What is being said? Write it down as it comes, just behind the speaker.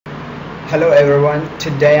Hello everyone,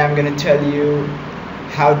 today I'm going to tell you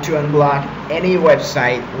how to unblock any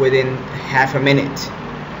website within half a minute.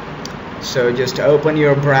 So just open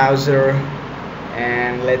your browser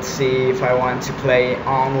and let's see. If I want to play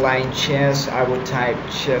online chess, I will type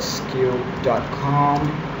chesscube.com.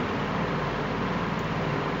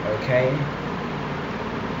 Okay,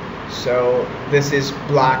 so this is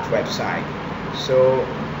blocked website. So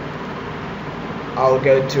I'll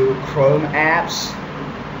go to Chrome apps,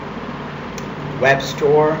 Web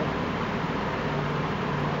Store,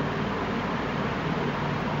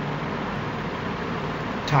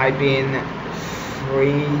 type in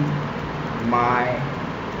free my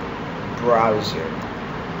browser.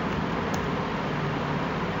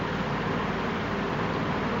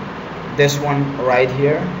 This one right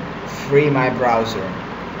here, free my browser.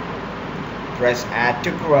 Press add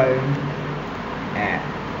to Chrome, add.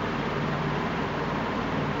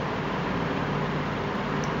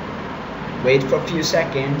 Wait for a few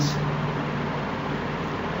seconds.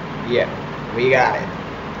 Yeah, we got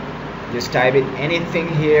it. Just type in anything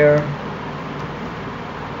here.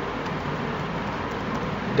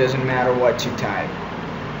 Doesn't matter what you type.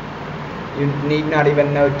 You need not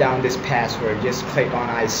even note down this password. Just click on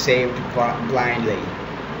I saved blindly.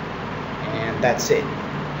 And that's it.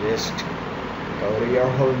 Just go to your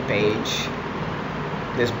home page.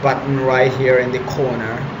 This button right here in the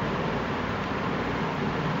corner.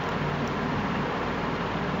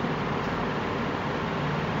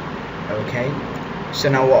 Okay, so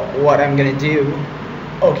now what I'm gonna do,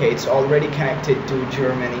 okay, it's already connected to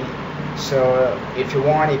Germany, so if you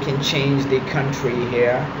want you can change the country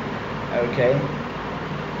here. Okay,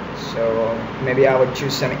 so maybe I would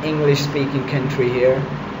choose some English speaking country here.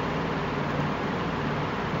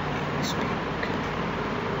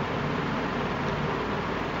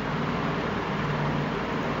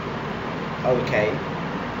 Okay,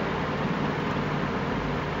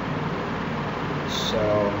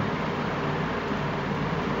 so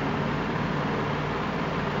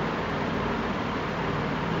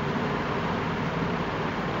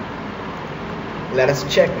let us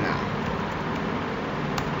check now.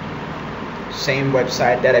 Same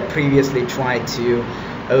website that I previously tried to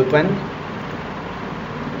open.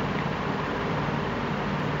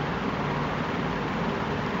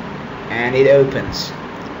 And it opens.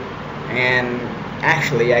 And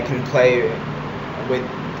actually I can play with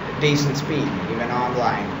decent speed, even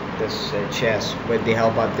online, this chess with the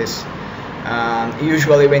help of this.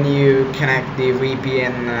 Usually when you connect the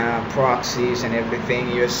VPN proxies and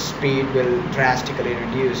everything, your speed will drastically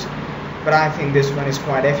reduce, but I think this one is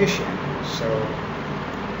quite efficient, so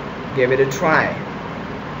give it a try.